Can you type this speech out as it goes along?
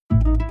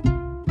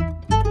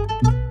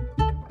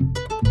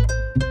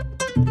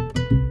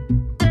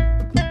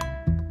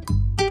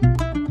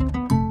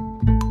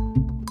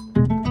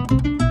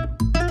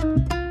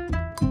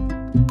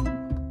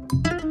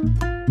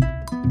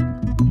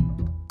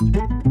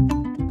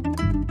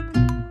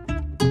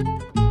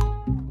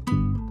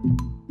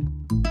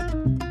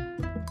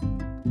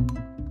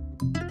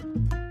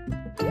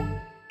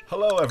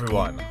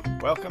everyone.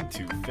 Welcome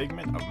to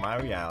Figment of My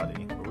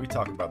Reality, where we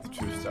talk about the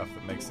true stuff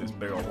that makes this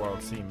big old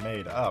world seem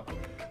made up.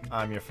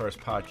 I'm your first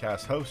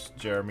podcast host,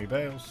 Jeremy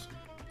Bales.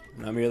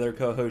 And I'm your other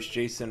co-host,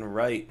 Jason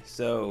Wright.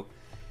 So,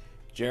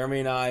 Jeremy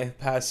and I,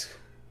 past,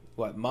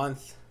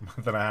 month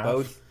and a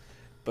half?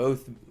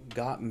 Both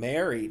got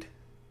married.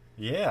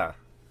 Yeah.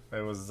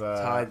 It was...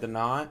 Tied the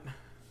knot.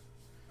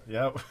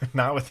 Yep,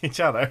 not with each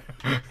other.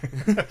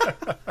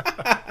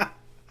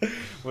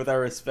 With our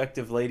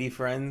respective lady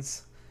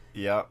friends.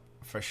 Yep,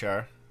 for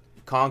sure.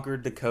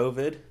 Conquered the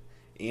COVID.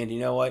 And you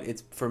know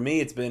what? For me,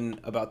 it's been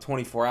about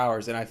 24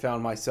 hours, and I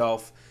found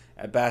myself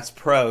at Bass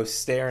Pro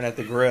staring at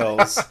the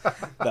grills,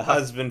 the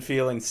husband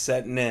feeling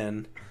setting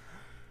in.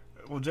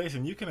 Well,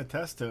 Jason, you can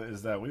attest to it,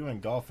 is that we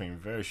went golfing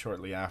very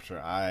shortly after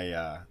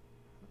I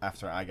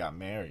got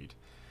married.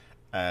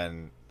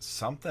 And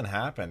something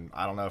happened.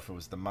 I don't know if it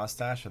was the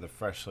mustache or the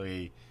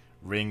freshly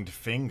ringed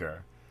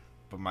finger,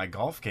 but my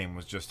golf game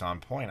was just on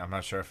point. I'm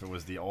not sure if it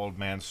was the old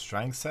man's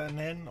strength setting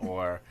in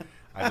or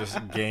I just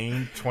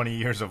gained 20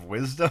 years of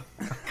wisdom.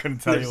 I couldn't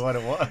tell you what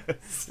it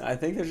was. I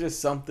think there's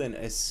just something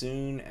as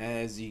soon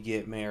as you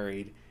get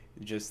married,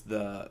 just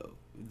the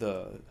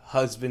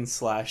husband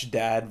 /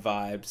 dad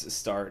vibes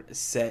start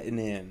setting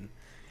in.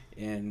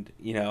 And,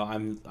 you know,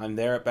 I'm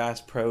there at Bass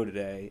Pro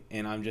today,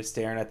 and I'm just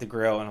staring at the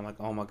grill, and I'm like,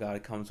 oh my God,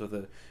 it comes with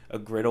a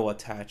griddle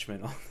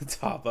attachment on the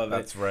top of it.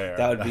 That's rare.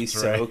 That would be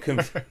so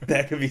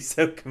that could be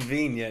so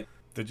convenient.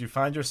 Did you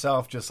find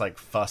yourself just like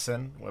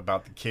fussing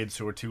about the kids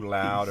who were too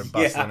loud or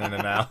bustling in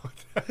and out?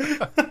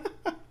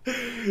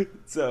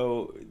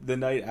 So the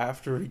night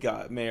after we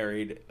got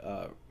married,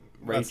 Rachel...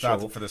 That's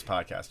not for this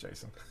podcast,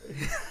 Jason.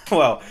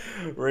 Well,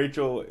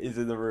 Rachel is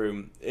in the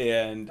room,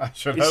 and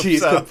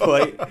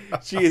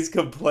she is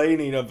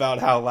complaining about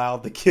how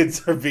loud the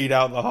kids are being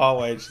out in the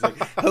hallway. She's like,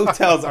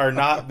 hotels are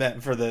not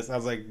meant for this. I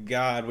was like,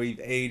 God, we've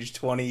aged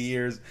 20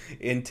 years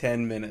in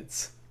 10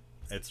 minutes.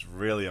 It's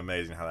really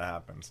amazing how that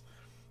happens.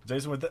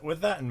 Jason,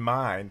 with that in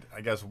mind, I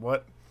guess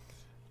I'll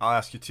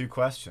ask you two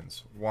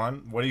questions.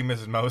 One, what do you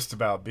miss most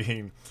about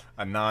being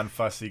a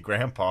non-fussy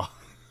grandpa?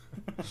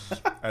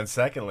 And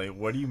secondly,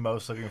 what are you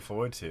most looking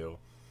forward to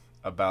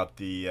about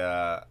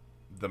the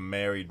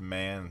married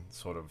man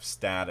sort of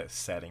status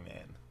setting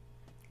in?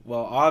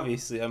 Well,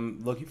 obviously,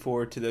 I'm looking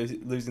forward to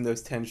losing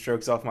those 10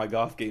 strokes off my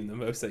golf game the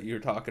most that you were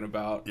talking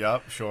about.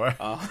 Yep, sure.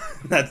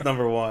 That's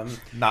number one.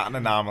 Not an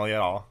anomaly at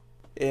all.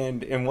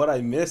 And what I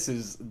miss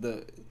is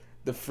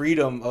the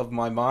freedom of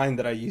my mind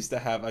that I used to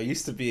have. I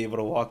used to be able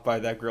to walk by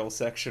that grill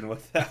section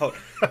without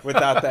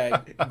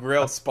that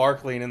grill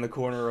sparkling in the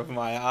corner of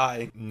my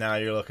eye. Now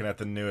you're looking at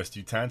the newest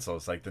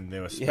utensils, like the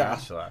newest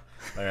spatula.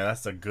 I mean,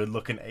 that's a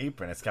good-looking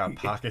apron. It's got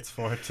pockets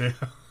for it, too.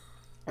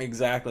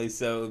 Exactly.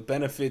 So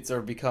benefits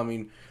are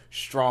becoming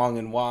strong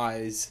and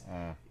wise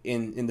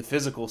in the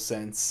physical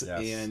sense.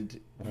 Yes. And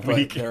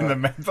weak in the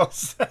mental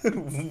sense.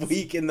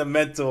 Weak in the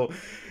mental.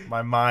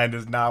 My mind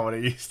is not what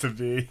it used to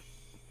be.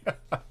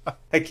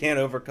 I can't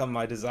overcome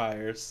my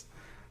desires.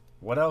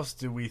 What else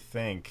do we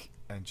think,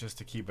 and just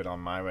to keep it on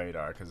my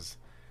radar, because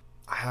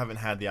I haven't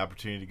had the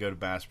opportunity to go to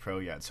Bass Pro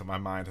yet, so my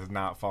mind has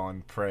not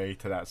fallen prey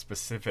to that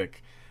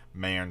specific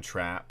man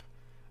trap.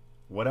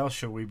 What else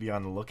should we be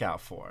on the lookout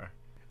for?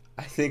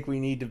 I think we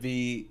need to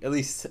be, at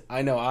least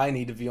I know I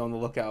need to be on the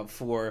lookout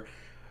for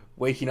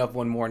waking up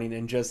one morning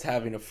and just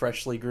having a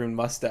freshly groomed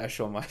mustache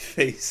on my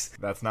face.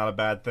 That's not a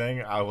bad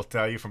thing. I will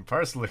tell you from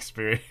personal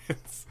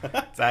experience.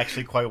 It's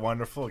actually quite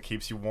wonderful. It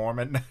keeps you warm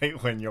at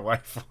night when your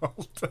wife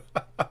won't.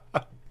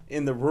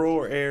 In the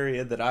rural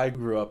area that I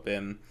grew up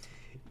in,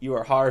 you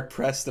are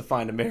hard-pressed to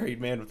find a married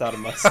man without a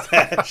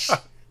mustache.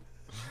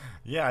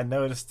 Yeah, I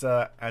noticed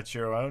at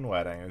your own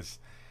wedding.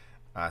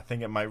 I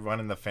think it might run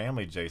in the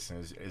family,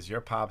 Jason. Is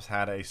your pops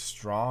had a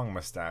strong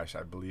mustache?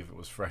 I believe it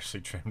was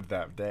freshly trimmed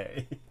that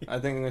day. I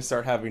think I'm going to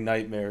start having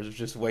nightmares of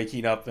just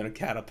waking up in a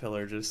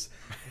caterpillar just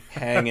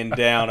hanging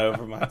down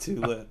over my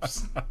two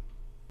lips.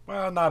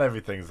 Well, not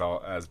everything's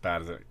all as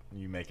bad as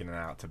you making it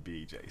out to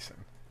be, Jason.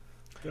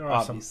 There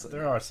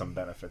are some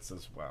benefits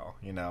as well.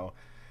 You know,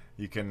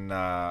 you can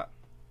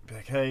be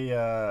like, hey,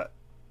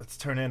 let's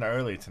turn in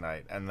early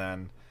tonight. And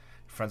then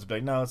your friends will be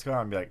like, no, let's go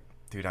out. And be like,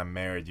 dude, I'm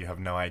married. You have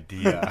no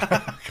idea.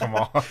 Come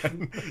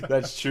on.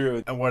 That's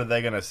true. And what are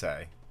they gonna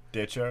say?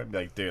 Ditch her? Be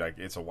like, dude,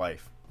 it's a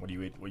wife. Were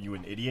you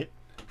an idiot?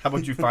 How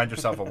about you find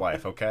yourself a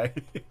wife, okay?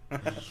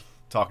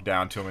 Talk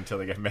down to them until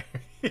they get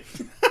married.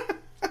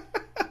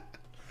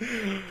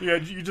 Yeah,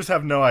 you just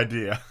have no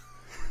idea.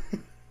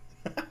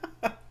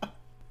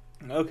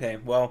 Okay,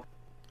 well,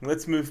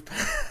 let's move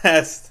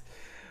past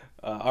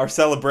our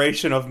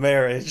celebration of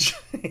marriage.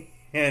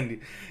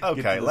 And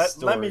okay,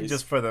 let me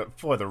just for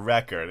the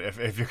record,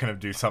 if you're gonna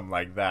do something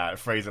like that,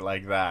 phrase it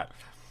like that.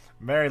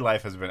 Married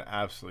life has been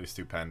absolutely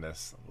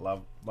stupendous.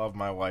 Love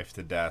my wife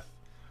to death.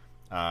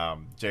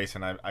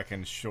 Jason, I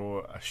can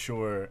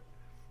assure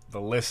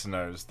the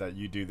listeners that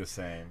you do the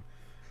same.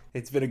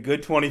 It's been a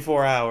good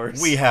 24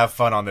 hours. We have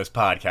fun on this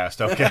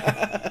podcast, okay?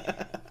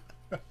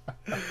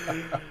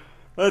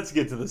 Let's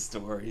get to the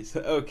stories.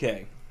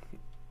 Okay.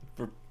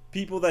 For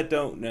people that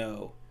don't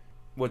know,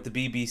 what the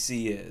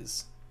BBC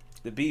is.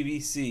 The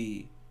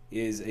BBC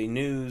is a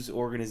news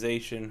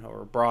organization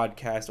or a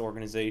broadcast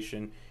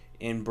organization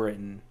in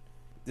Britain.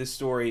 This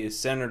story is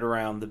centered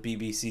around the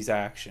BBC's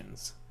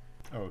actions.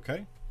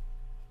 Okay.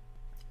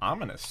 I'm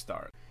going to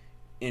start.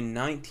 In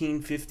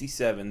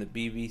 1957, the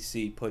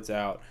BBC puts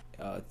out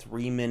a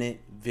 3-minute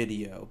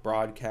video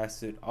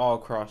broadcasted all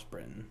across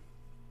Britain.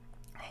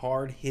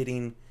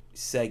 Hard-hitting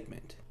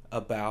segment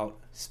about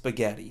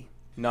spaghetti.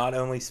 Not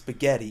only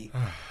spaghetti,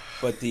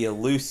 but the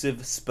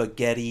elusive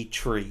spaghetti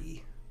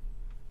tree.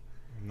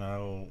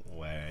 No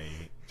way.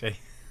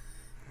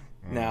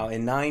 Now,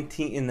 in the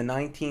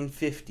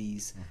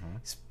 1950s,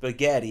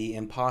 spaghetti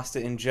and pasta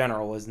in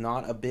general was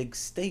not a big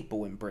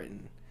staple in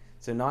Britain.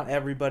 So not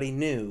everybody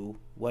knew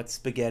what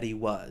spaghetti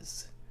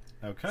was.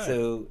 Okay.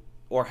 So,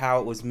 or how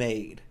it was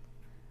made.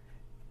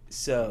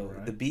 So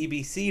Right. the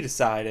BBC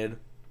decided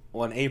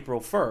on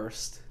April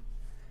 1st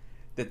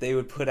that they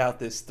would put out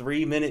this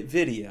 3-minute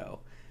video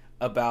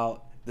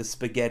about the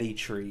spaghetti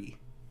tree.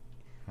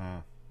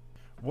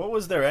 What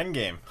was their end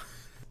game?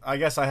 I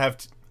guess I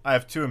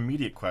have two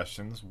immediate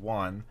questions.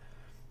 One,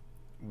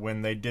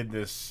 when they did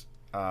this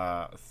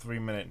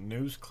 3-minute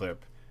news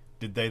clip,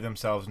 did they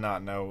themselves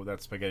not know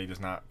that spaghetti does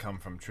not come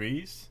from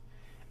trees?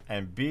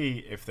 And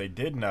B, if they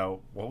did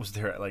know, what was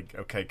their, like,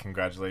 okay,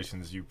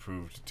 congratulations, you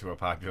proved to a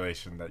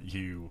population that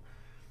you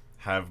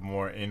have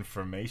more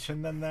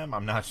information than them?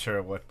 I'm not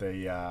sure what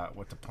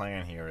the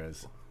plan here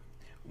is.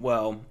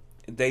 Well,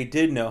 they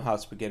did know how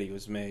spaghetti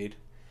was made.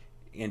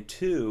 And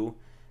 2,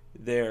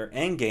 their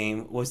end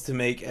game was to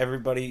make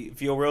everybody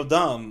feel real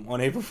dumb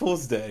on April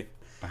Fool's Day.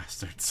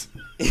 Bastards.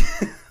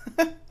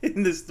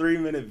 In this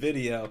 3-minute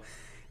video,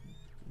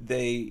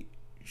 they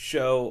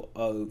show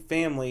a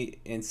family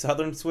in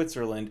southern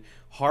Switzerland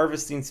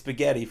harvesting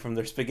spaghetti from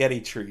their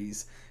spaghetti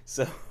trees.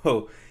 So,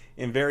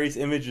 in various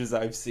images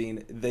I've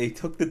seen, they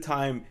took the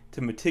time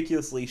to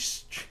meticulously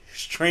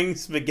string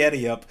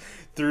spaghetti up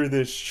through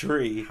this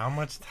tree. How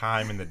much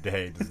time in the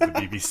day does the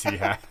BBC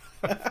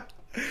have?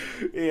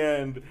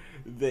 And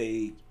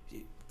they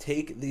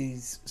take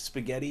these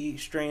spaghetti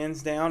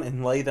strands down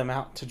and lay them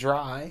out to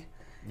dry.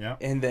 Yeah.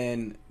 And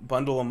then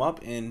bundle them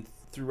up. And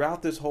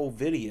throughout this whole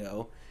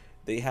video,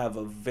 they have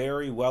a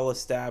very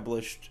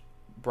well-established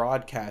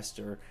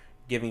broadcaster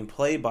giving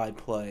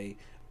play-by-play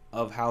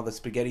of how the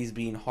spaghetti is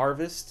being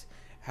harvested,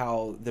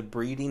 how the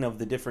breeding of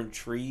the different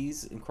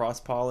trees and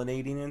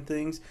cross-pollinating and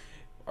things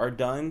are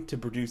done to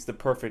produce the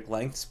perfect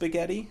length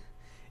spaghetti,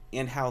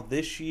 and how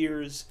this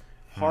year's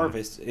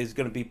harvest is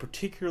going to be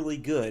particularly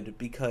good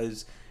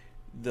because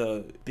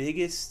the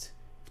biggest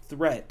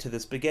threat to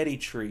the spaghetti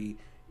tree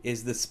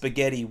is the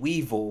spaghetti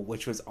weevil,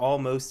 which was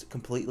almost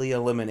completely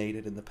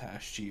eliminated in the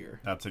past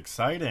year. That's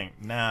exciting.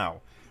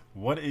 Now,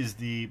 what is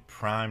the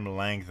prime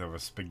length of a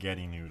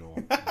spaghetti noodle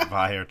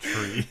via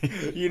tree?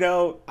 You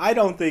know, I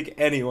don't think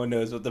anyone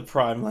knows what the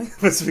prime length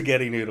of a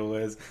spaghetti noodle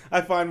is. I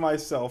find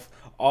myself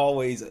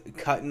always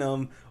cutting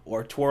them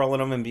or twirling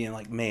them and being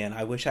like, man,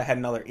 I wish I had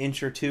another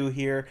inch or 2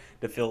 here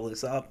to fill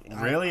this up.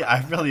 Really?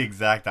 I feel the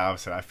exact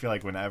opposite. I feel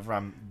like whenever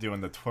I'm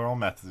doing the twirl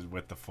method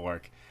with the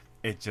fork,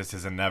 it just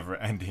is a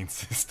never-ending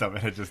system,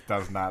 and it just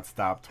does not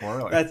stop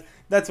twirling.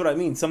 That's what I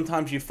mean.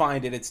 Sometimes you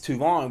find it's too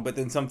long, but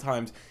then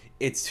sometimes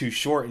it's too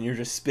short, and you're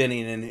just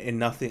spinning, and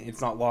nothing.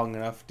 It's not long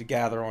enough to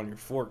gather on your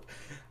fork.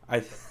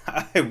 I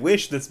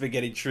wish the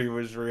spaghetti tree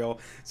was real,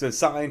 so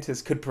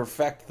scientists could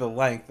perfect the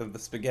length of the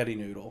spaghetti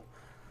noodle.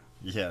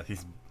 Yeah,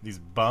 these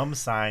bum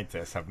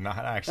scientists have not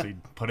actually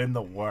put in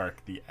the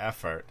work, the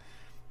effort,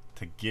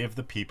 to give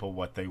the people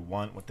what they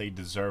want, what they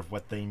deserve,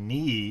 what they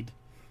need.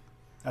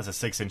 That's a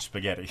 6-inch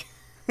spaghetti.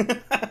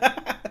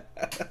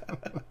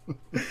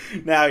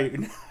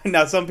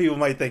 Now, some people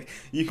might think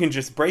you can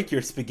just break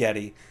your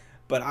spaghetti,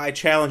 but I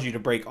challenge you to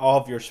break all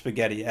of your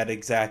spaghetti at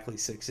exactly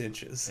 6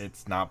 inches.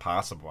 It's not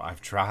possible.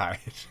 I've tried.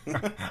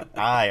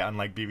 I,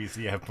 unlike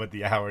BBC, have put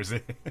the hours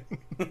in.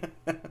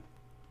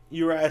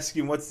 You were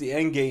asking what's the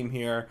end game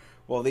here.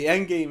 Well, the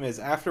end game is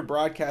after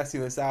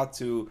broadcasting this out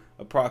to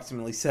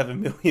approximately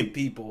 7 million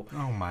people.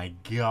 Oh my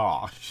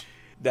gosh.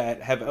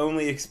 That have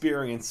only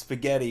experienced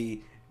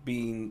spaghetti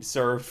being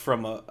served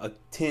from a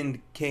tinned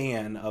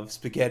can of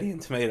spaghetti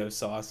and tomato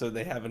sauce, so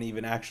they haven't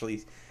even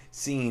actually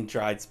seen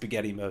dried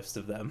spaghetti, most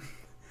of them.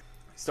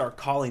 Start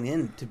calling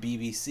in to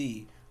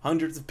BBC.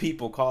 Hundreds of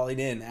people calling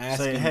in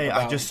asking. Say, hey,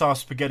 I just saw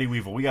spaghetti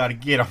weevil. We gotta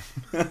get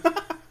him.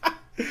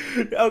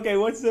 Okay,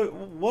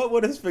 what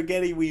would a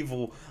spaghetti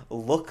weevil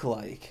look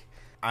like?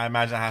 I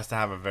imagine it has to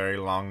have a very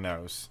long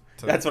nose.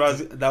 That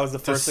was the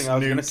first thing I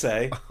was gonna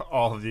say.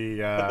 All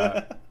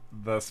the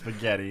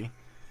spaghetti.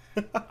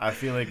 I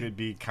feel like it'd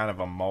be kind of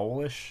a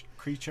mole-ish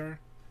creature.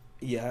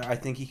 Yeah, I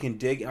think he can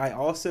dig. I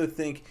also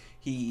think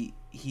he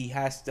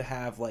has to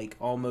have like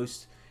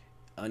almost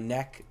a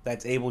neck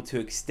that's able to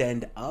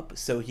extend up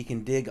so he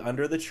can dig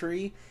under the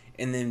tree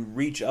and then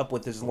reach up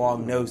with his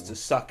long nose to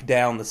suck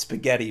down the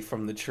spaghetti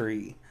from the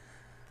tree.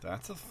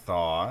 That's a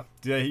thought.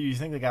 Do you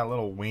think they got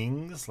little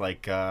wings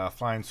like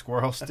flying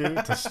squirrels do?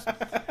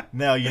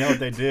 No, you know what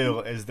they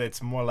do is that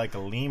it's more like a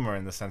lemur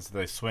in the sense that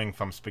they swing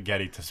from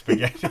spaghetti to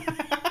spaghetti.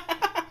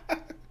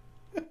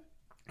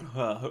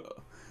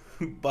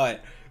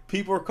 But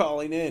people are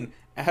calling in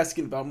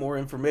asking about more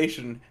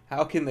information.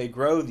 How can they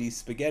grow these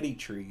spaghetti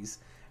trees?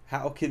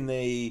 How can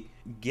they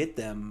get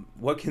them?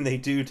 What can they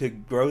do to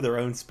grow their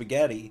own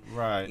spaghetti?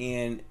 Right.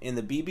 And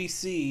the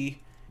BBC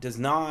does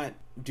not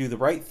do the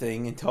right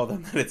thing and tell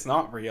them that it's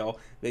not real.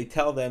 They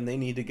tell them they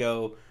need to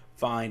go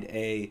find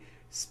a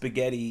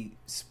spaghetti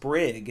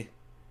sprig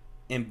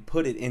and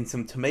put it in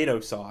some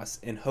tomato sauce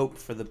and hope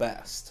for the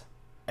best.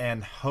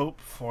 And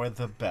hope for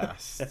the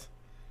best.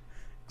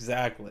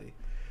 Exactly.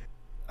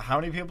 How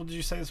many people did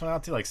you say this went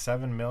out to? Like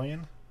 7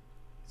 million?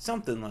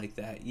 Something like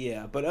that,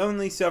 yeah. But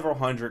only several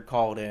hundred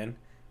called in.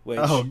 Which,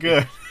 oh,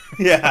 good.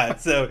 Yeah,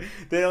 so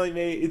they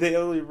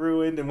only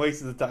ruined and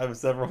wasted the time of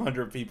several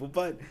hundred people.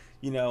 But,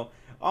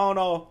 all in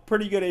all,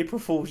 pretty good April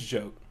Fool's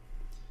joke.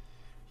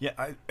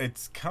 Yeah,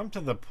 it's come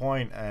to the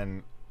point,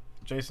 and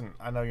Jason,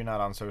 I know you're not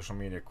on social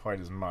media quite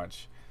as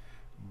much,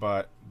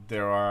 but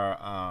there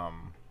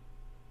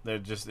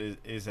just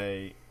is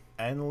a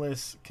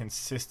endless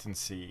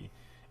consistency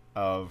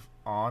of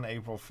on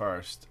April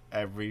 1st,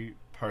 every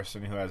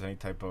person who has any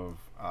type of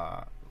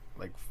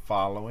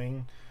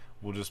following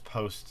will just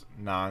post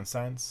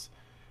nonsense,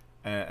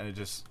 and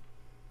it's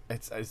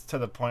to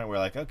the point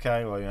where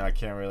okay, well, I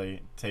can't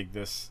really take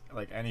this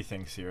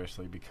anything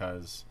seriously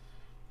because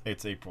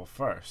it's April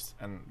 1st,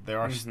 and there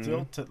are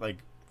still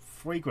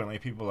frequently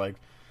people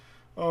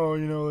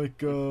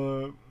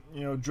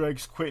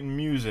Drake's quitting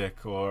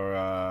music,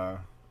 or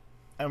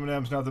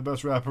Eminem's not the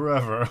best rapper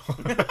ever.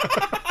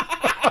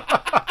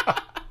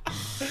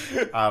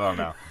 I don't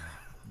know.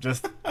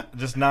 Just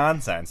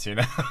nonsense,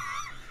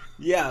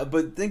 Yeah,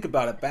 but think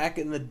about it. Back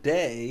in the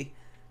day,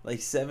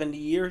 70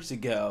 years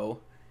ago,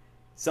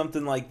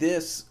 something like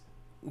this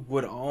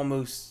would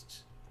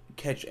almost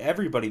catch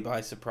everybody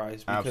by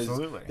surprise because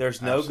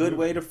there's no good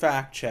way to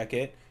fact check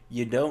it.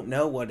 You don't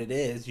know what it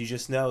is. You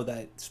just know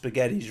that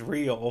spaghetti's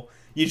real.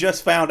 You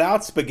just found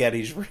out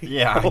spaghetti's real.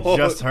 Yeah, I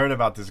just heard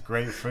about this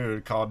great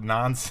food called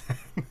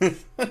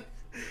nonsense.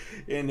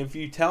 And if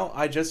you tell,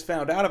 I just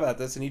found out about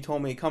this, and you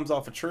told me it comes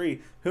off a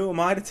tree, who am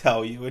I to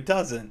tell you it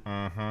doesn't?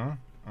 Now,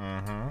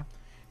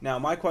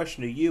 my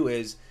question to you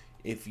is,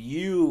 if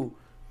you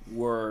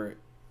were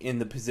in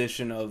the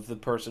position of the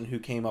person who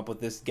came up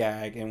with this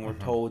gag and were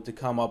told to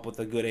come up with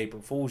a good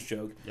April Fool's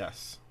joke,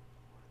 yes,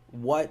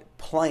 what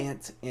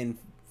plant and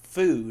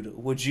food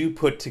would you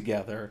put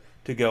together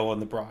to go on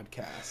the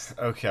broadcast?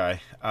 Okay.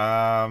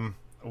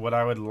 What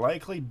I would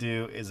likely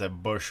do is a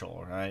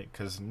bushel, right?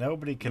 Because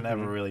nobody can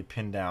ever really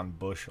pin down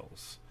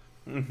bushels.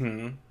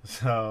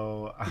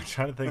 So I'm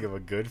trying to think of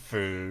a good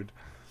food.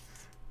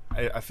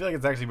 I feel like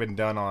it's actually been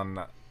done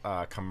on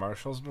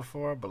commercials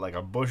before, but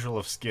a bushel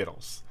of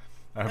Skittles.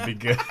 That would be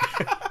good.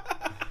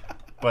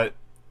 But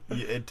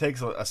it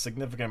takes a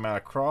significant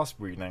amount of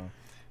crossbreeding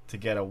to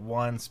get a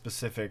one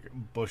specific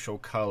bushel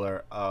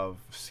color of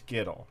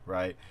Skittle,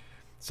 right?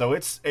 So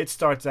it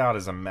starts out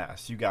as a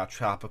mess. You got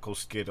tropical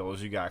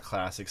Skittles, you got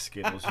classic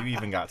Skittles, you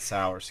even got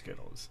sour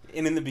Skittles.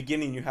 And in the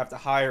beginning, you have to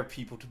hire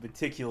people to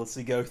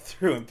meticulously go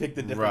through and pick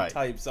the different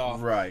types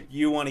off. Right.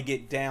 You want to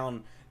get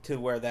down to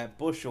where that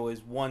bushel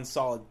is one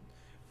solid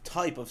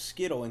type of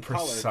Skittle in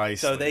color,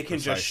 so they can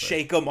just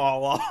shake them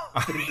all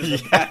off into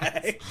the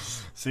bag.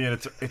 See,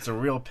 it's a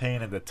real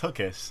pain in the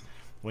tuchus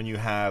when you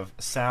have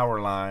sour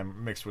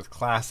lime mixed with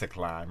classic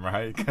lime,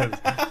 right? Because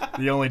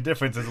the only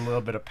difference is a little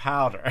bit of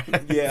powder.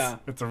 Yeah,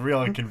 it's a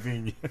real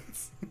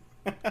inconvenience.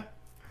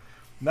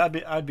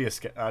 I'd be a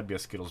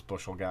Skittles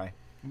bushel guy.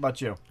 What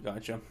about you?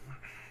 Gotcha.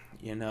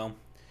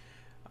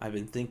 I've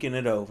been thinking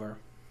it over.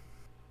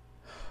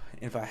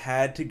 If I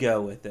had to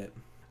go with it,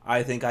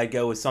 I think I'd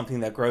go with something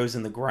that grows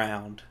in the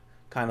ground,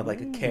 kind of like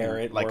a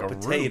carrot or a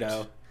potato.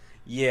 Root.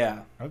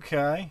 Yeah.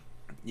 Okay.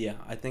 Yeah,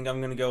 I think I'm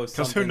going to go with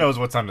something. Because who knows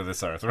what's under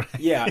this earth,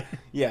 right?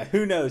 Yeah,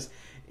 who knows?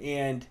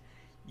 And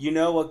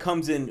what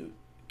can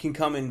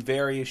come in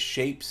various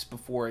shapes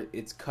before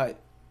it's cut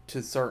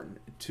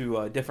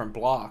to different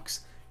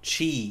blocks.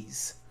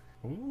 Cheese.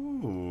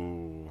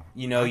 Ooh.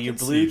 Your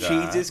blue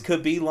cheeses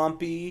could be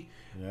lumpy.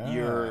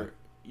 Yeah.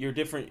 Your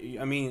different.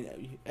 I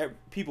mean,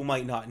 people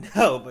might not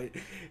know, but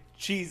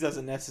cheese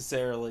doesn't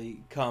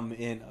necessarily come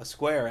in a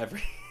square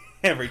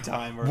every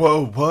time.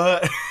 Whoa!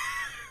 What?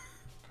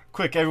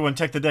 Quick, everyone,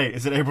 check the date.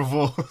 Is it April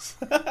Fool's?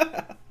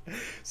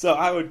 So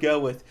I would go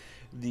with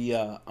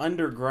the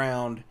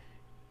underground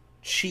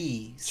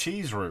cheese.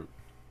 Cheese root.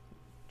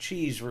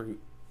 Cheese root.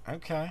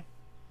 Okay.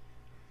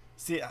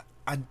 See,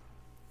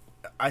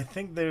 I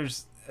think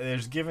there's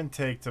give and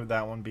take to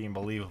that one being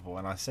believable,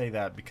 and I say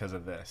that because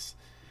of this.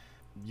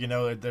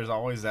 There's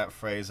always that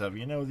phrase of,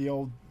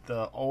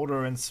 the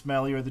older and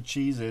smellier the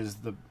cheese is,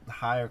 the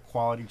higher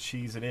quality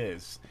cheese it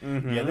is.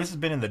 Yeah, this has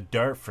been in the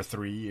dirt for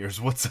 3 years.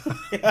 What's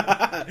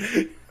up?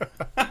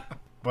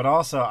 But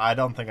also, I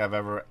don't think I've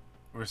ever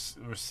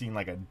seen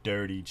a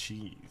dirty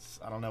cheese.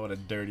 I don't know what a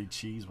dirty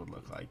cheese would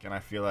look like, and I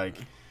feel like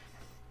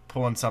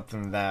pulling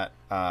something that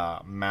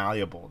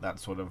malleable, that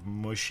sort of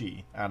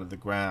mushy out of the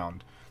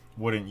ground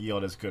wouldn't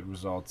yield as good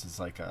results as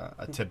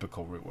a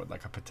typical root would,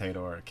 like a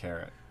potato or a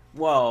carrot.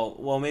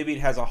 Well, maybe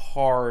it has a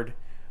hard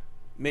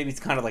maybe it's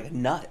kind of like a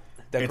nut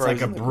that It's grows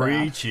like a in the brie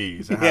ground.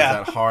 cheese. It has Yeah.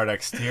 that hard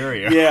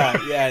exterior. Yeah,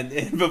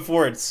 and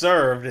before it's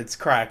served, it's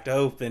cracked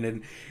open,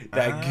 and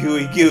that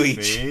gooey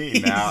See,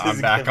 cheese now I'm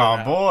is back given on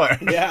out. board.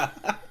 Yeah.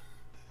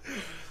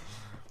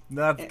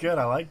 That's good.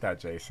 I like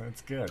that, Jason.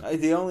 It's good.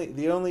 The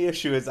only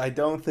issue is I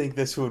don't think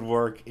this would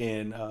work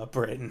in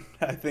Britain.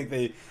 I think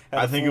they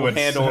have I a think it full would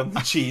handle in the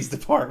cheese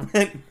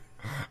department.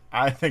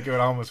 I think it would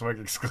almost work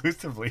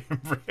exclusively in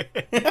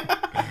Britain.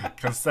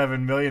 Because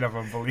 7 million of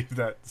them believe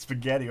that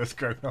spaghetti was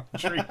grown on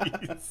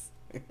trees.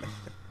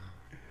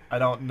 I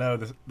don't know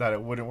that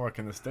it wouldn't work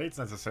in the States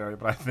necessarily,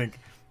 but I think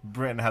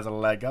Britain has a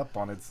leg up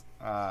on its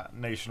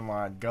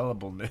nationwide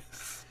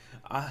gullibleness.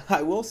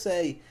 I will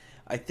say,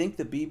 I think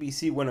the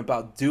BBC went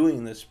about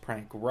doing this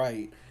prank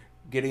right,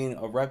 getting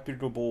a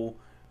reputable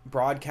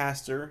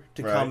broadcaster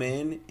to Right. come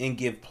in and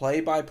give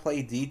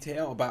play-by-play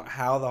detail about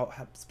how the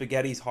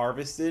spaghetti's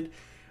harvested,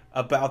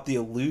 about the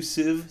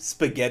elusive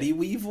spaghetti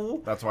weevil,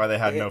 That's why they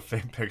had no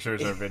fake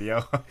pictures or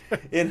video.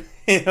 and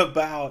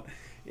about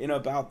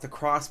the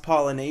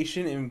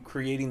cross-pollination and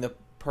creating the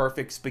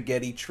perfect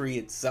spaghetti tree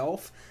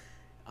itself.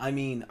 I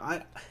mean,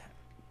 a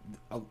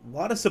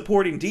lot of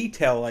supporting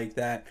detail like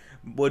that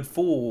would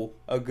fool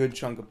a good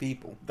chunk of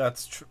people.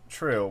 That's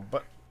true,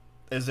 but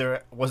was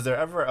there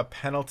ever a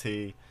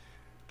penalty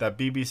that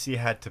BBC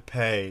had to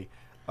pay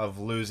of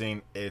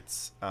losing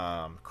its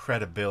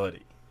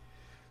credibility?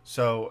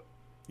 So,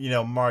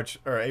 March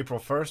or April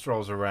 1st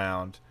rolls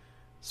around,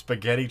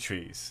 spaghetti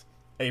trees.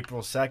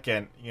 April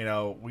 2nd,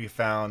 we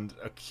found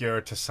a cure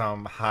to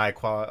some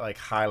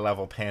high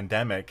level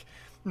pandemic.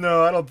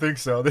 No, I don't think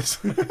so. This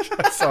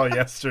I saw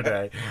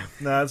yesterday.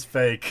 No, that's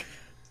fake.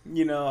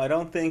 I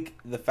don't think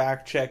the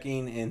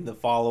fact-checking and the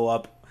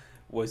follow-up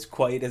was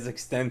quite as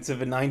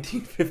extensive in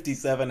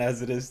 1957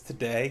 as it is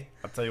today.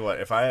 I'll tell you what,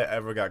 if I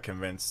ever got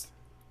convinced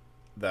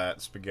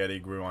that spaghetti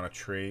grew on a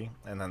tree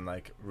and then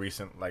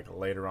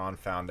later on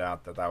found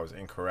out that was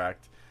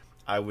incorrect,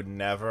 I would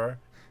never,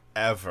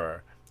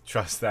 ever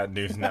trust that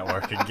news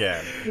network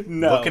again.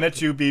 No. Looking at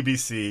you,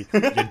 BBC,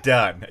 you're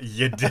done.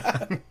 You're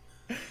done.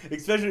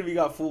 Especially if you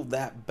got fooled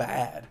that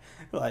bad.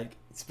 Like,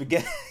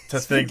 spaghetti. To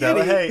think that,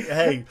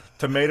 hey,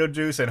 tomato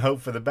juice and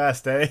hope for the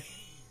best, eh?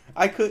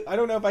 I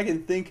don't know if I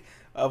can think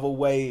of a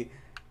way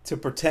to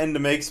pretend to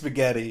make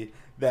spaghetti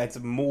that's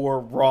more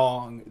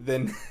wrong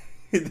than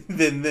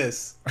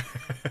this.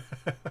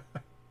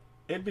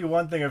 It'd be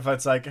one thing if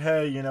it's like,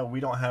 hey, we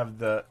don't have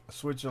the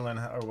Switzerland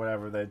or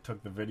whatever they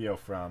took the video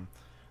from.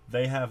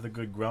 They have the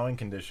good growing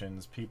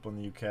conditions. People in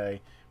the UK,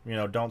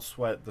 don't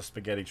sweat the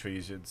spaghetti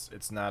trees.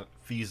 It's not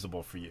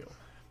feasible for you.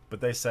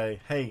 But they say,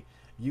 hey,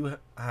 you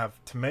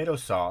have tomato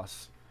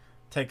sauce.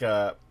 Take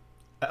hold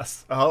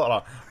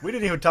on. We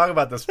didn't even talk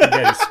about the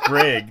spaghetti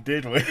sprig,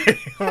 did we?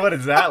 What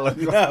does that look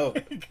No.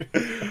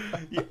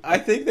 like? I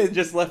think they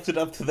just left it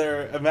up to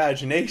their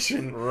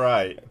imagination.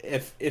 Right.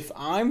 If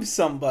I'm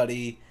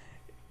somebody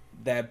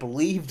that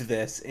believed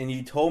this and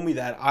you told me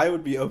that, I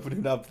would be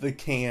opening up the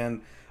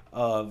can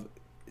of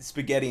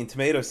spaghetti and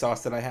tomato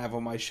sauce that I have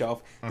on my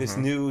shelf, this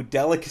new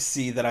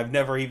delicacy that I've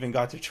never even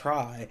got to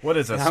try. What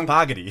is a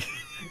spaghetti?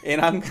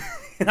 And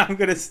I'm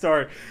gonna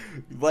start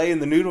laying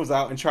the noodles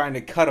out and trying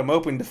to cut them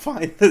open to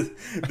find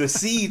the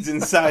seeds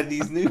inside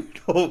these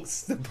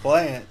noodles to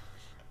plant.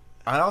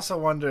 I also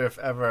wonder if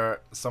ever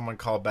someone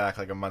called back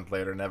like a month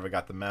later and never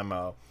got the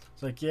memo.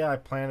 It's like, yeah, I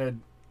planted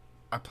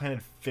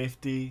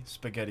 50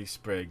 spaghetti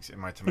sprigs in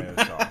my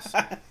tomato sauce.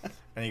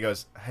 And he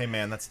goes, hey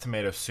man, that's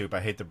tomato soup.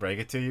 I hate to break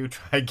it to you.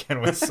 Try again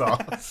with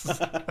sauce.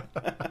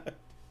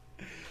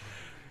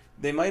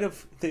 They might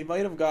have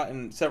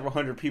gotten several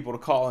hundred people to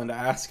call in to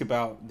ask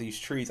about these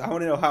trees. I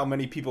want to know how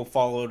many people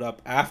followed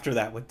up after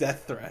that with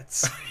death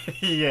threats.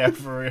 Yeah,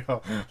 for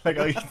real. Like,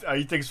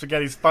 you think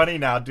spaghetti's funny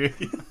now, dude?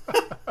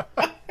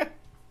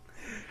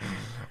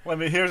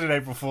 Here's an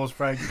April Fool's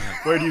prank.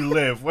 Where do you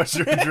live? What's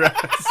your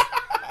address?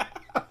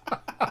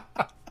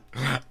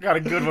 Got a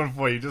good one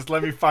for you. Just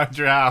let me find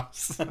your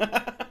house.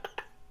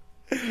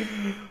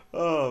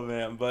 Oh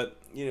man, but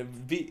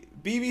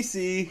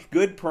BBC,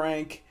 good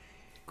prank.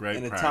 Great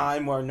in a prank.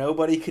 time where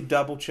nobody could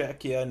double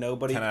check you,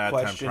 nobody 10 could out of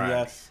 10 question you.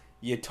 pranks.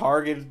 You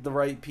targeted the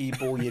right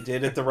people. You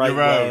did it the right Your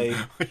way.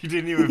 own. You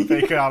didn't even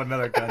fake out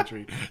another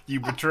country. You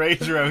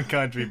betrayed your own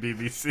country,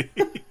 BBC.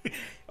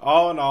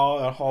 All in all,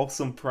 a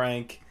wholesome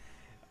prank.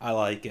 I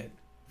like it.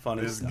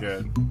 Funny This is stuff.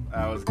 good.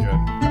 That was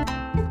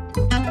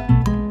good.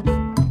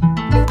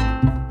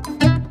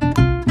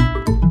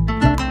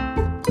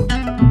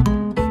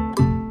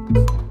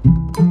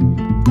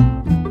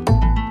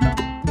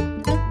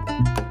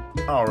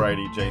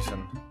 Alrighty,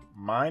 Jason.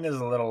 Mine is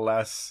a little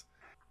less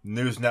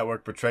news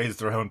network betrays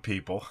their own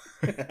people.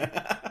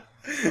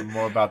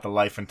 More about the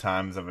life and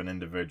times of an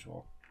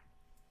individual.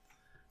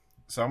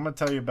 So I'm going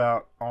to tell you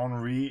about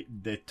Henri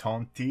de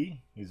Tonti.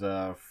 He's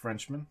a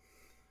Frenchman.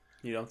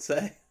 You don't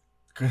say?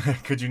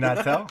 Could you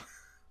not tell?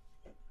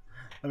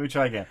 Let me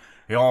try again.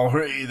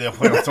 Henri de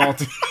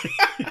Tonti.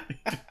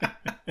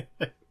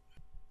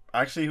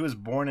 Actually, he was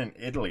born in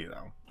Italy,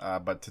 though,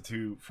 but to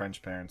two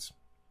French parents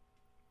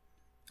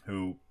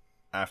who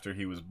after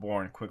he was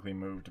born, quickly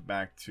moved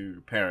back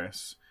to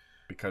Paris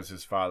because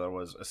his father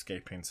was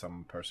escaping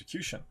some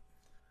persecution.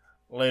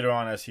 Later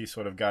on, as he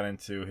sort of got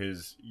into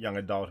his young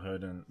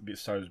adulthood and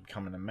started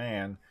becoming a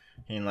man,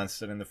 he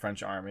enlisted in the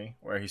French army,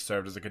 where he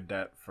served as a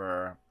cadet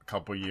for a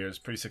couple years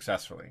pretty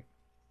successfully.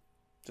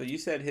 So you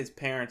said his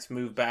parents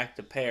moved back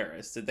to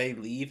Paris. Did they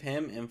leave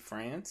him in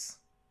France?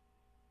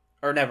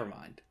 Or never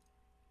mind.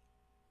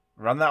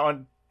 Run that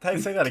one. Hey,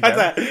 say that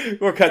again.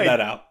 We're cutting that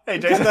out. Hey,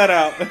 Jason. Cut that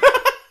out.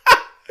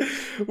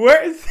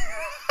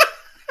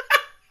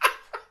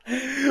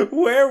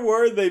 Where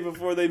were they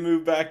before they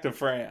moved back to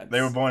France?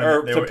 They were born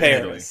to Paris. In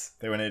Italy.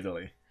 They were in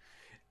Italy.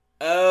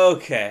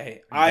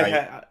 Okay.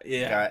 Gaeta.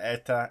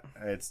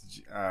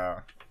 It's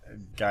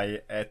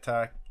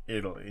Gaeta,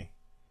 Italy.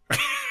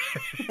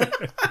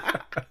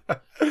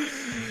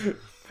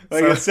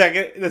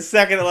 The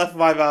second it left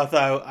my mouth,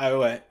 I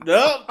went,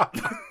 nope.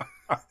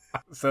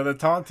 So the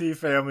Tonti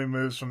family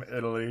moves from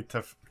Italy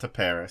to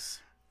Paris.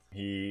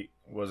 He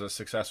was a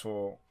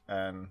successful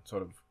and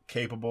sort of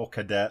capable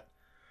cadet.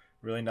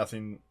 Really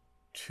nothing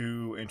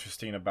too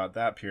interesting about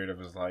that period of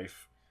his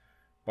life.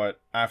 But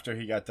after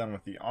he got done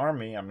with the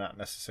army, I'm not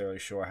necessarily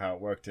sure how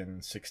it worked in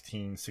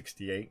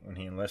 1668 when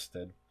he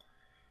enlisted.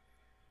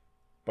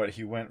 But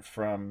he went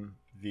from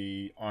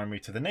the army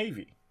to the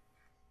navy.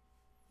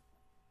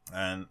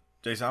 And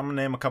Jason, I'm going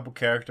to name a couple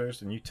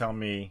characters, and you tell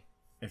me,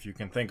 if you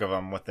can think of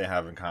them, what they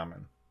have in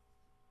common.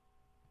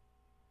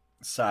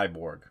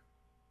 Cyborg.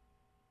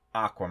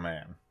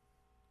 Aquaman.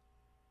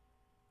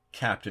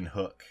 Captain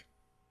Hook.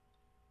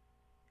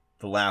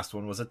 The last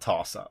one was a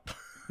toss-up.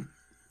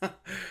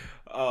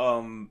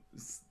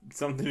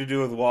 Something to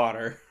do with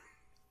water.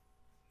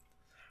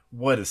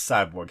 What does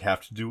Cyborg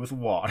have to do with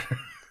water?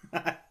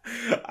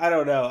 I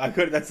don't know.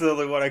 That's the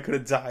only one I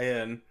couldn't tie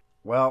in.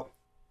 Well,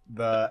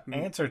 the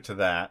answer to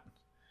that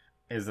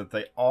is that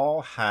they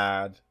all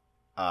had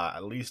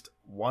at least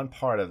one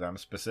part of them,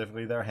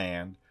 specifically their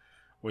hand,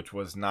 which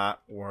was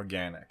not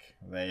organic.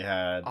 They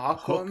had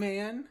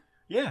Aquaman? Hook.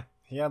 Yeah,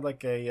 he had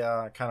like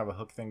a kind of a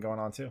hook thing going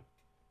on too.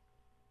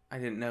 I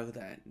didn't know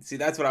that. See,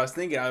 that's what I was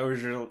thinking. I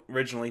was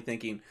originally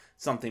thinking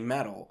something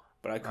metal,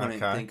 but I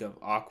couldn't think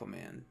of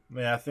Aquaman.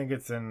 Yeah, I think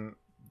it's in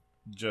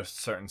just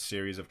certain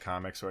series of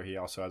comics where he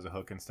also has a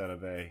hook instead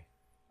of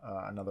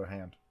another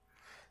hand.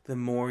 The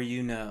more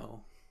you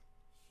know.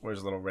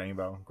 Where's a little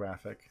rainbow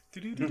graphic?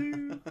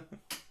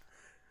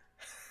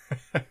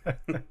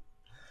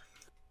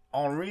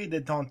 Henri de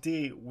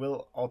Tonti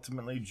will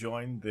ultimately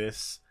join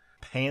this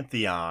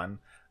pantheon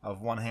of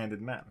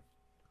one-handed men.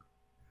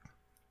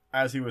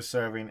 As he was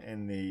serving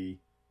in the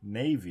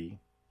Navy,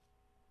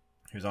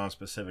 he was on a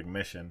specific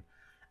mission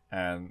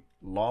and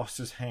lost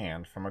his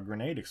hand from a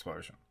grenade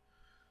explosion.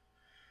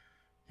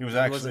 He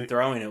wasn't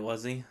throwing it,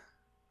 was he?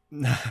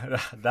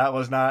 That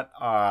was not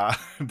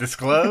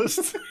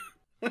disclosed.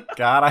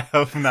 God, I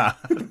hope not.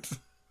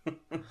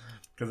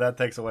 Because that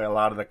takes away a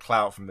lot of the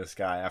clout from this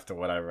guy after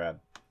what I read.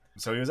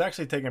 So he was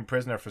actually taken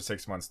prisoner for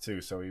 6 months too,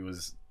 so he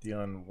was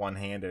dealing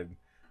one-handed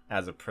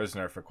as a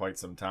prisoner for quite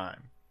some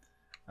time.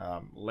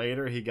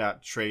 Later, he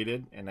got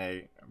traded in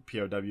a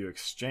POW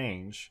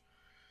exchange,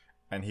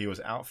 and he was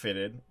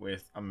outfitted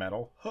with a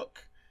metal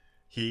hook.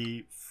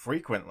 He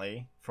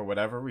frequently, for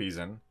whatever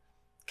reason,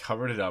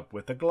 covered it up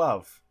with a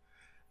glove.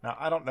 Now,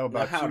 I don't know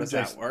about how does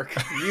that work?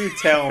 You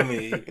tell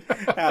me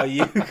how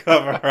you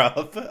cover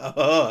up a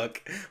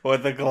hook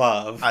with a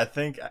glove. I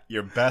think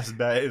your best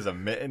bet is a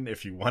mitten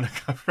if you want to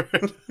cover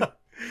it up.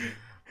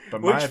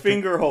 But which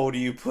finger hole do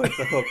you put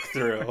the hook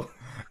through?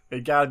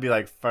 It gotta be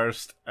like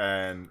first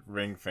and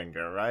ring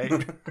finger, right?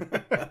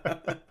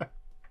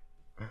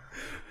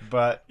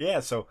 But yeah,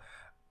 so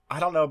I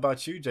don't know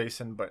about you,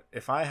 Jason, but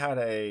if I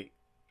had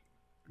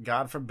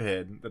God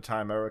forbid, the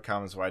time ever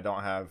comes where I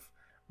don't have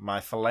my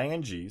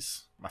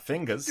phalanges, my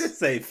fingers. Just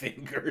say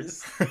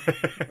fingers.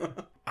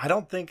 I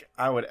don't think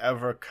I would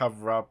ever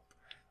cover up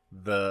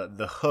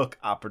the hook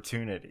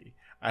opportunity.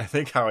 I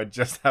think I would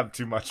just have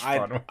too much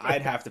fun with it.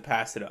 I'd have to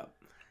pass it up.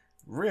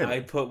 Really?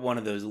 I'd put one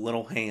of those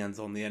little hands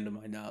on the end of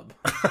my nub.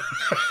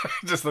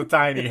 Just a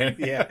tiny hand.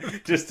 Yeah,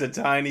 just a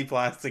tiny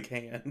plastic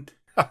hand.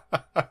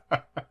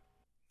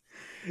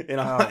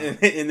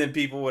 And then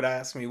people would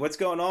ask me, what's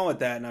going on with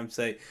that? And I'd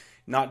say,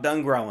 not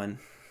done growing.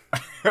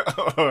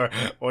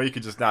 or you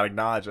could just not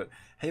acknowledge it.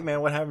 Hey,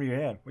 man, what happened to your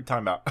hand? What are you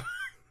talking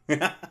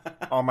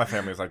about? All my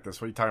family's like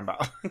this. What are you talking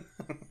about?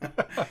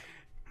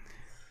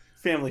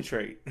 Family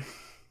trait.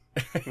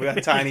 We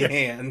got tiny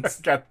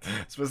hands. Got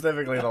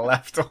specifically the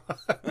left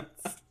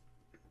ones.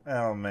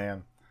 Oh,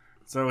 man.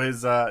 So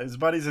his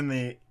buddies in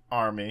the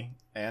Army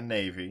and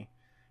Navy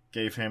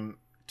gave him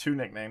two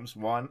nicknames.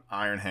 One,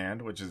 Iron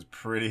Hand, which is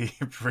pretty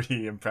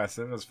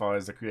impressive as far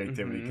as the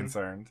creativity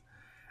concerned.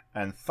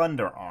 And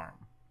Thunder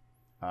Arm.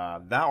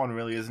 That one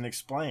really isn't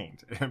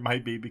explained. It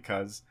might be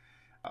because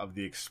of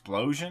the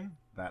explosion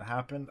that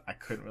happened. I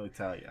couldn't really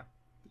tell you.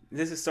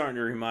 This is starting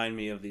to remind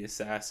me of the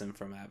assassin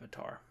from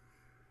Avatar.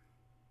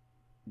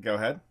 Go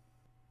ahead.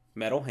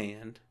 Metal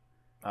hand.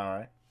 All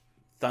right.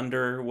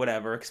 Thunder,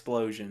 whatever,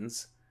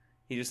 explosions.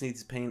 He just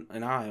needs to paint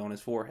an eye on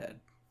his forehead.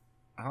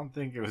 I don't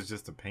think it was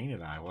just a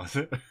painted eye, was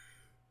it?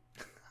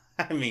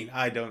 I mean,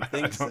 I don't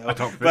think so. I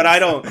don't think but I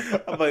so.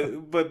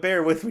 don't. But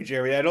bear with me,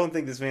 Jeremy. I don't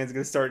think this man's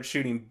gonna start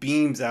shooting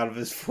beams out of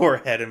his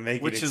forehead and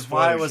making Which is explosions.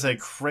 why it was a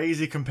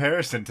crazy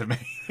comparison to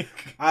make.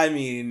 I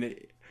mean,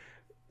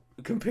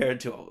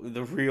 compared to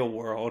the real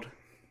world.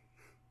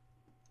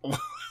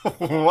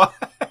 What?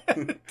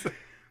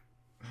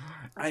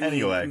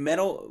 Anyway,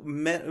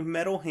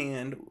 metal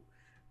hand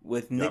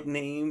with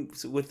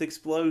nicknames with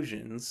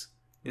explosions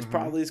is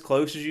probably as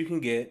close as you can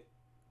get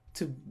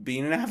to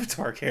being an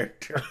Avatar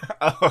character.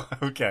 Oh,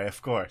 okay,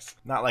 of course.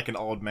 Not like an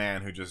old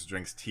man who just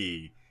drinks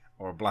tea,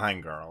 or a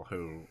blind girl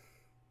who,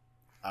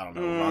 I don't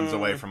know, runs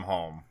away from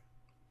home.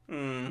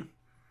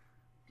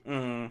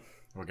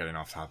 We're getting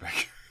off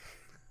topic.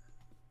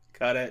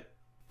 Cut it.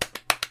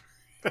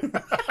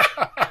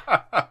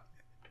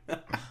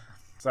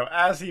 So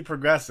as he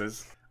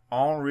progresses,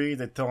 Henri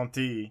de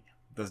Tonti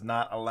does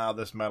not allow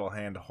this metal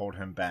hand to hold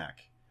him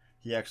back.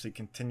 He actually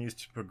continues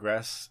to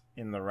progress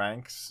in the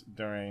ranks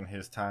during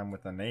his time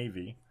with the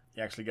Navy.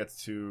 He actually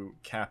gets to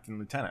Captain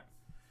Lieutenant,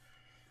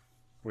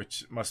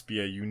 which must be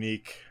a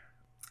unique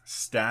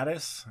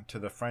status to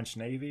the French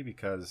Navy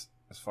because,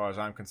 as far as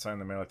I'm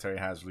concerned, the military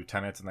has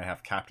lieutenants and they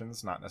have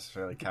captains, not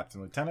necessarily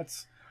captain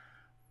lieutenants.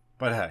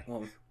 But hey.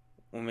 Well,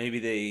 maybe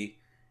they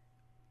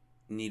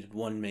needed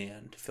one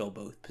man to fill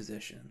both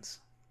positions.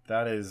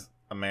 That is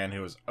a man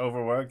who is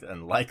overworked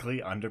and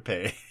likely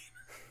underpaid.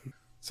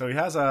 So he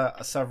has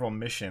several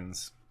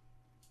missions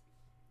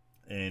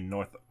in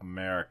North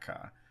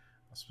America,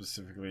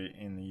 specifically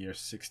in the year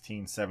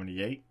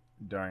 1678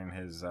 during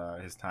his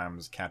time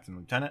as Captain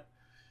Lieutenant.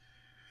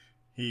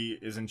 He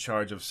is in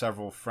charge of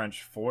several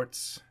French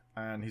forts,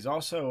 and he's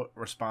also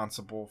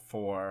responsible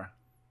for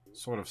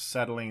sort of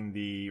settling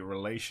the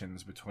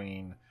relations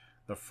between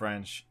the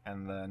French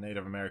and the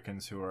Native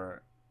Americans who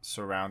are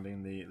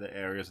surrounding the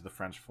areas of the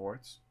French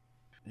forts.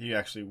 He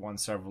actually won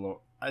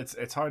several.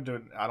 It's hard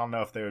to. I don't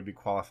know if they would be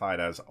qualified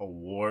as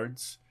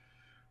awards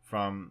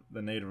from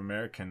the Native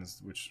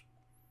Americans, which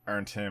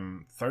earned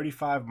him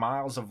 35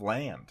 miles of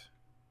land.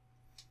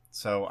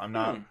 So I'm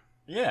not.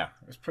 Yeah,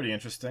 it's pretty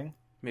interesting.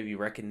 Maybe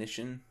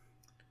recognition.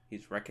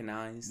 He's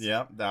recognized.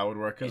 Yeah, that would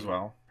work as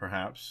well.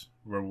 Perhaps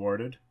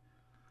rewarded.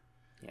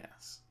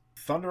 Yes.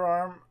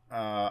 Thunderarm,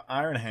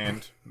 Iron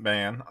Hand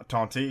man,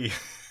 Tonti,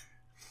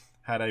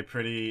 had a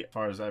pretty, as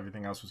far as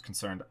everything else was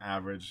concerned,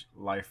 average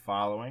life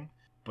following.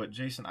 But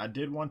Jason, I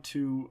did want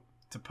to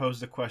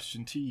pose the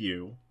question to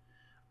you.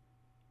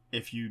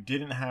 If you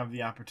didn't have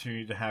the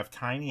opportunity to have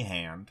Tiny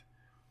Hand,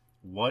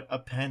 what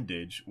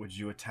appendage would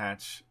you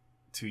attach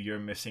to your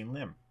missing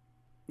limb?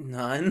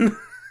 None.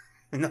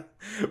 No.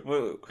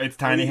 It's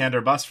Tiny Hand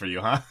or bust for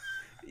you, huh?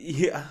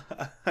 Yeah.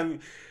 Are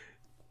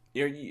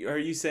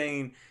you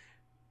saying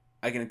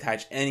I can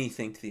attach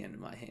anything to the end of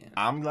my hand?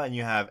 I'm letting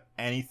you have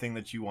anything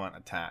that you want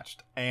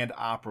attached and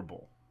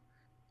operable.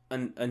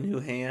 A new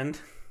hand?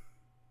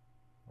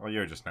 Well,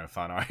 you're just no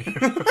fun, are you?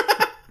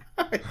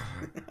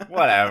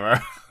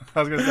 Whatever. I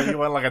was going to say, you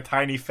want like a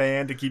tiny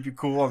fan to keep you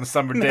cool on the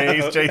summer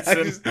days,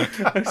 Jason?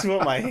 I just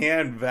want my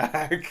hand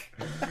back.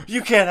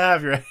 You can't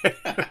have your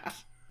hand.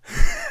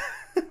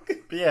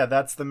 But yeah,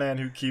 that's the man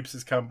who keeps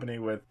his company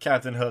with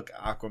Captain Hook,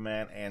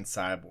 Aquaman, and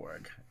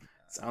Cyborg.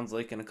 Sounds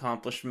like an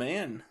accomplished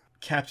man.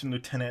 Captain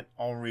Lieutenant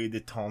Henri de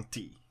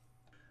Tonti.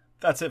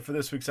 That's it for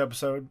this week's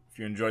episode. If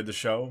you enjoyed the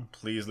show,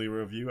 please leave a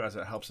review as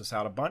it helps us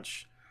out a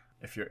bunch.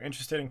 If you're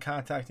interested in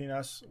contacting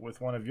us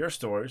with one of your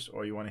stories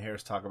or you want to hear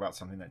us talk about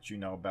something that you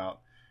know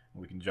about,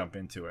 we can jump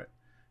into it.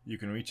 You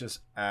can reach us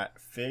at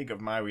Fig of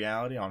My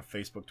Reality on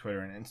Facebook, Twitter,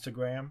 and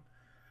Instagram.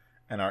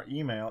 And our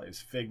email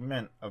is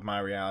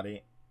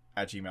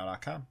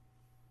figmentofmyreality@gmail.com.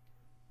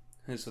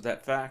 Here's with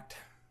that fact.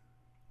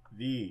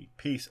 The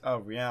piece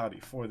of reality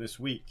for this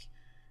week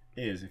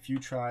is if you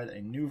tried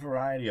a new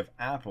variety of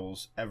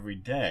apples every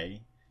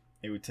day,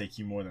 it would take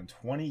you more than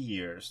 20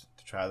 years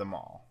to try them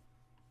all.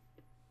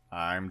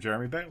 I'm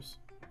Jeremy Bales.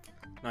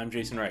 I'm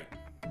Jason Wright.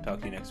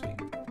 Talk to you next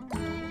week.